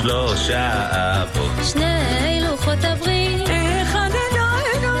 אמהות 3 אבות 2 לוחות הברית 1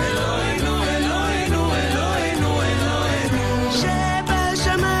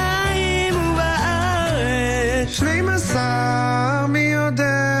 שבשמיים ובארץ 12 מי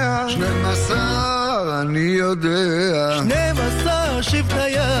יודע 12 אני יודע 12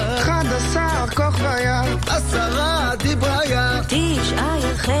 שבטיה 11 כוכביה 10 דבריה 9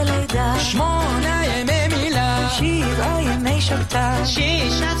 ירחי לידה 8 ימי מילה 7 ימי שבתא 6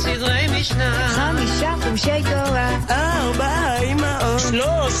 סדרי משנה 5 חומשי תורה 4 אמהות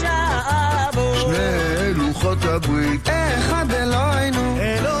 3 אבות 2 לוחות הברית 1 אלוהינו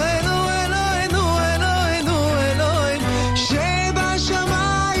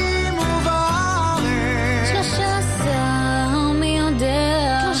שבשמיים ובארץ 13 מי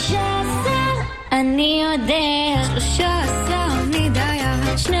יודע 13 אני יודע 13 נידיה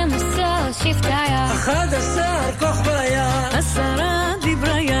 12 שבטיה 11 כוכביה 10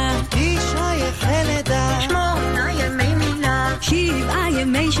 דבריה 9 ירחי לידה 8 ימי מילה 7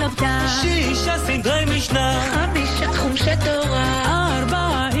 ימי שבתא 6 סדרי משנה 5 חומשי תורה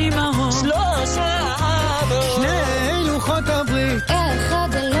 4 אמהות 3 אבות 2 לוחות הברית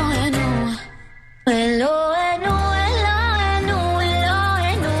 1 אלוהינו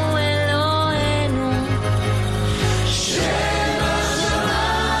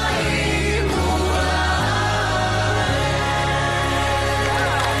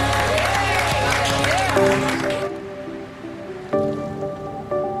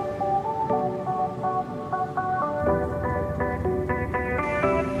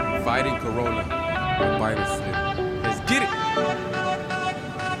Fighting Corona, virus. Let's get it.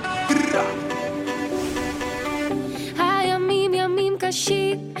 הימים ימים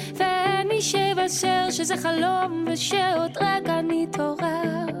קשים ואין מי שיבשר שזה חלום ושעוד רגע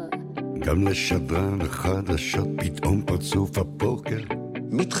נתעורר גם לשדרן החדשות פתאום פרצוף הפוקר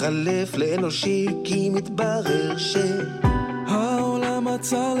מתחלף לאנושי כי מתברר העולם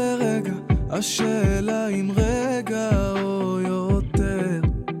עצר לרגע, השאלה אם רגע או יותר.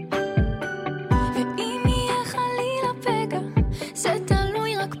 ואם יהיה חלילה פגע, זה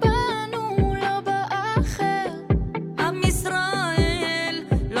תלוי רק בנו, לא באחר. עם ישראל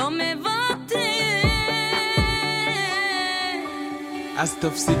לא מוותר. אז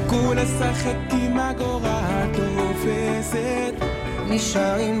תפסיקו לשחק עם הגורל תופסת,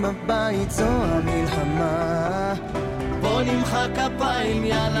 נשארים בבית זו המלחמה. בוא נמחא כפיים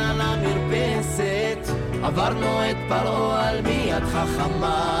יאללה למרפסת, עברנו את פרעה על מי יד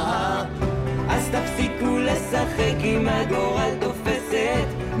חכמה. אז תפסיקו לשחק עם הגורל תופסת,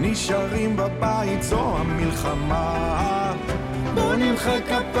 נשארים בבית זו המלחמה. בוא נמחא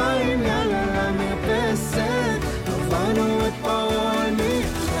כפיים יאללה למרפסת, עברנו את פרעה על מי יד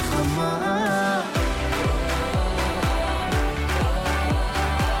חכמה.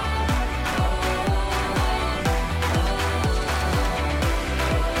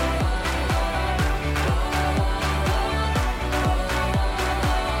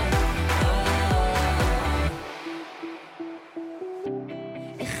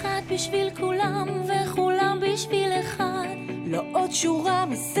 בשביל כולם וכולם בשביל אחד, לא עוד שורה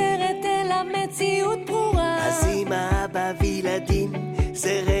מסרט אלא מציאות ברורה. אז אמא אבא וילדים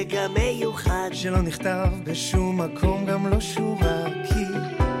זה רגע מיוחד שלא נכתב בשום מקום, גם לא שורה, כי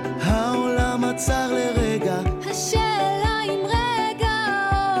העולם עצר לרגע. השאלה אם רגע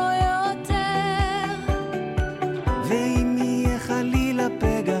או יותר, ואם יהיה חלילה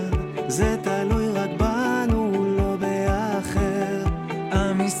פגע זה תלוי רק בנו, לא באחר.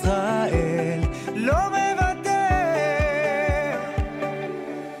 עם ישראל לא מוותר.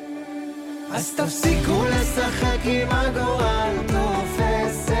 אז תפסיקו לשחק עם הגורל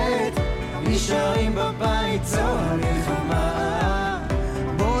תופסת, נשארים בבית זו המלחמה.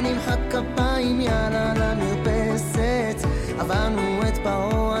 בוא נמחא כפיים יאללה למרפסת, עברנו את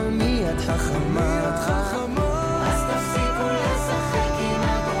פרעה על מי יד חכמה. אז תפסיקו לשחק עם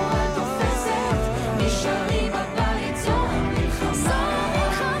הגורל תופסת, נשארים בבית זו המלחמה.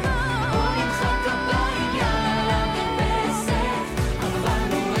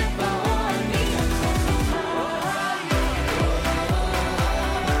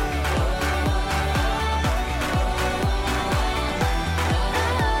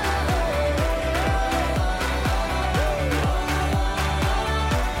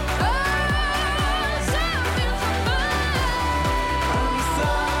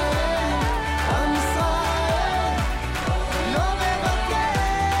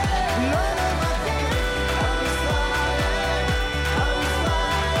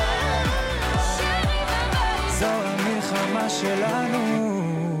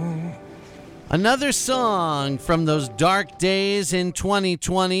 Another song from those dark days in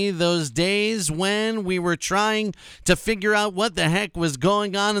 2020, those days when we were trying to figure out what the heck was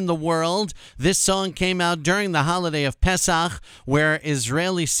going on in the world. This song came out during the holiday of Pesach, where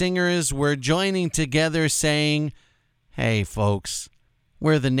Israeli singers were joining together saying, "Hey folks,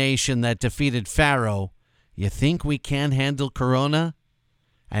 we're the nation that defeated Pharaoh. You think we can't handle Corona?"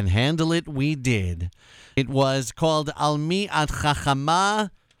 And handle it we did. It was called Al Mi Ad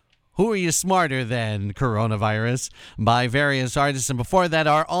Chachama. Who are you smarter than coronavirus? By various artists. And before that,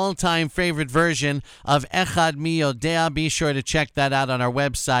 our all-time favorite version of Echad Mi Yodea. Be sure to check that out on our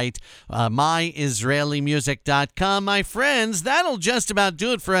website, myisraelimusic.com. My friends, that'll just about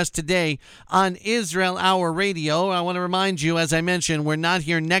do it for us today on Israel Hour Radio. I want to remind you, as I mentioned, we're not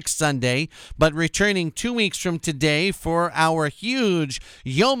here next Sunday, but returning 2 weeks from today for our huge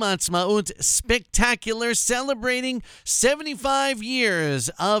Yom Ha'atzmaut spectacular, celebrating 75 years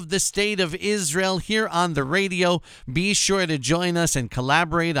of the State of Israel here on the radio. Be sure to join us and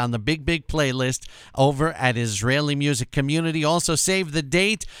collaborate on the big playlist over at Israeli Music Community. Also save the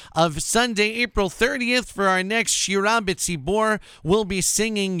date of Sunday, April 30th for our next Shira B'Tzibor. We'll be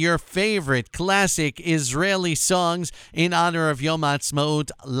singing your favorite classic Israeli songs in honor of Yom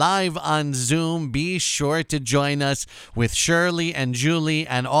Ha'atzmaut live on Zoom. Be sure to join us with Shirley and Julie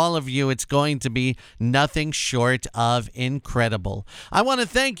and all of you. It's going to be nothing short of incredible. I want to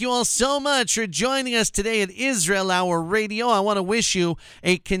thank you all so much for joining us today at Israel Hour Radio. I want to wish you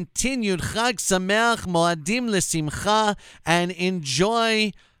a continued Chag Sameach, Moadim L'Simcha, and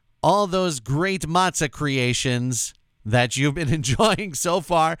enjoy all those great matzah creations that you've been enjoying so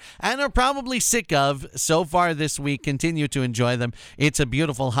far and are probably sick of so far this week. Continue to enjoy them. It's a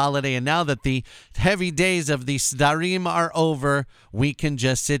beautiful holiday, and now that the heavy days of the Sdarim are over, we can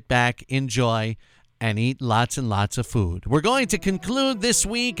just sit back, enjoy, and eat lots and lots of food. We're going to conclude this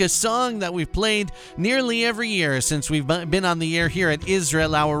week a song that we've played nearly every year since we've been on the air here at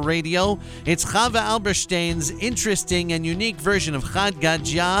Israel Hour Radio. It's Chava Alberstein's interesting and unique version of Chad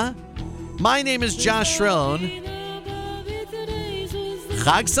Gadya. My name is Josh Rohn.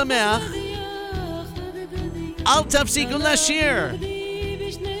 Chag Sameach. Al tafsiku lashir.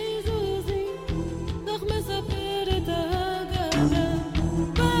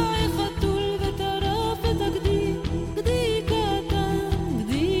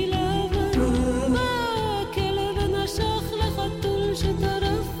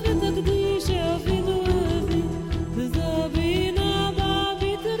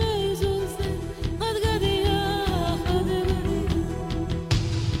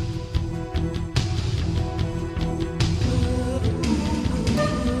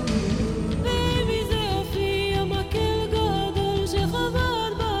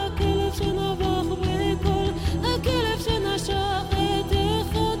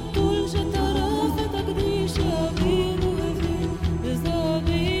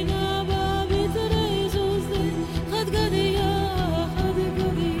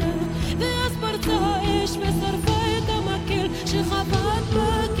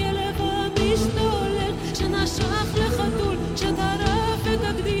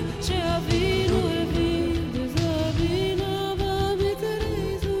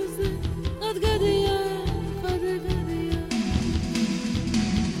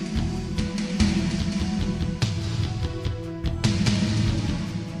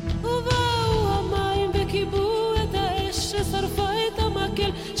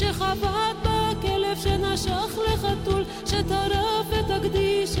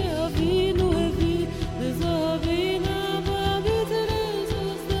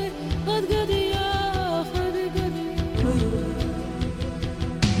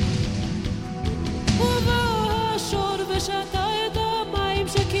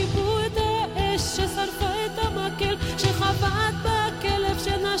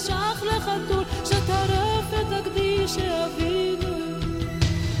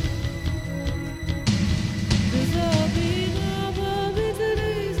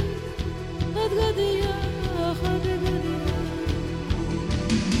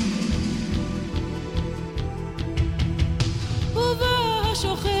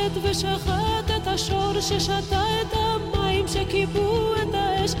 ושחט את השור ששתה את המים שכיבו את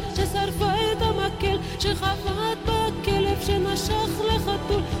האש ששרפה את המקל שחבט בכלב שנשך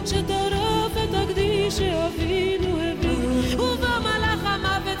לחתול שטרף את הגדי שאבינו הביא ובא מלאך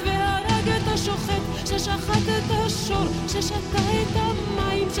המוות והרג את השוחט ששחט את השור ששתה את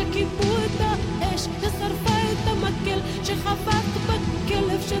המים שכיבו את האש ששרפה את המקל שחבט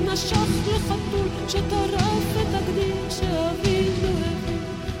בכלב שנשך לחתול שטרף את הגדי שאבינו הביא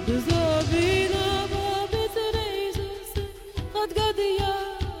וזבינה בבצרי זוזה חד גדיה,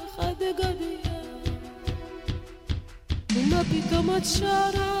 חד גדיה ומה פתאום את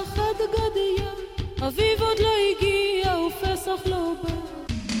שרה חד גדיה אביב עוד לא הגיע ופסח לא בא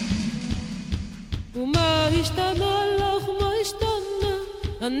ומה השתנה לך, מה השתנה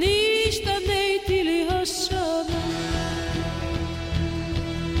אני השתניתי לי השנה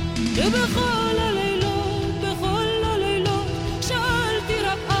ובכל הלילות, בכל הלילות שאלתי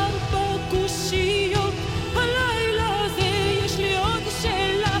רק הלילה הזה יש לי עוד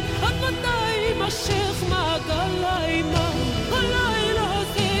שאלה עד מתי יימשך מעגל האימה הלילה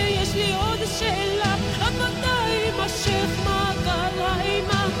הזה יש לי עוד שאלה עד מתי יימשך מעגל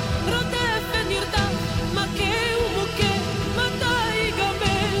האימה רודף ונרדף מכה ומוכה מתי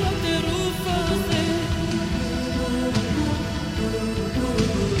ייגמר הטירוף הזה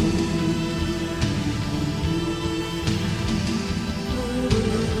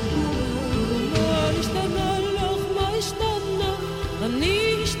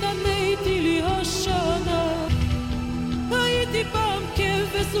אני השתניתי לי השנה הייתי פעם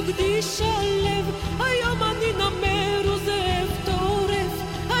כבש וגדי שלב היום אני נמר וזאב טורף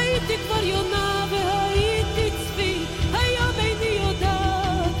הייתי כבר יונה והייתי צבי היום איני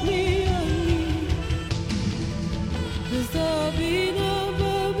יודעת מי אני וזבינה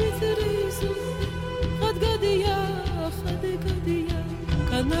במצרי זוז חד גדיה, חד גדיה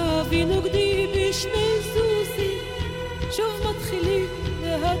כאן אבינו גדי בשני זוזים שוב מתחילים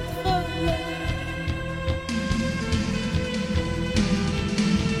להתחלה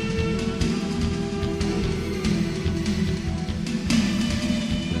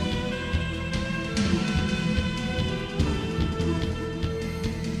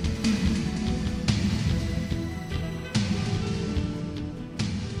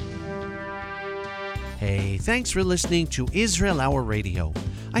Hey, thanks for listening to Israel Hour Radio.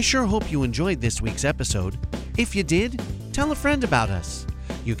 I sure hope you enjoyed this week's episode. If you did, tell a friend about us.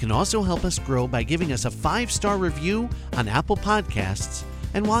 You can also help us grow by giving us a 5-star review on Apple Podcasts,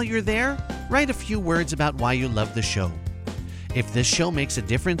 and while you're there, write a few words about why you love the show. If this show makes a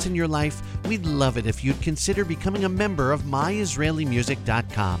difference in your life, we'd love it if you'd consider becoming a member of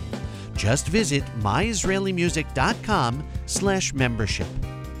myisraelimusic.com. Just visit myisraelimusic.com/membership.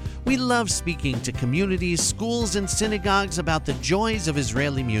 We love speaking to communities, schools, and synagogues about the joys of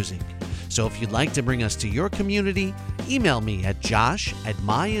Israeli music. So if you'd like to bring us to your community, email me at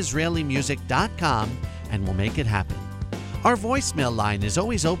josh@myisraelimusic.com and we'll make it happen. Our voicemail line is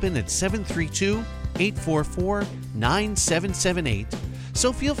always open at 732-844-9778,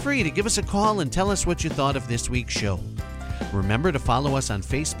 so feel free to give us a call and tell us what you thought of this week's show. Remember to follow us on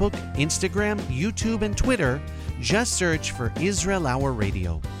Facebook, Instagram, YouTube, and Twitter. Just search for Israel Hour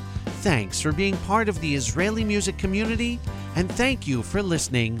Radio. Thanks for being part of the Israeli music community, and thank you for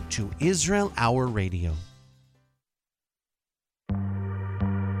listening to Israel Hour Radio.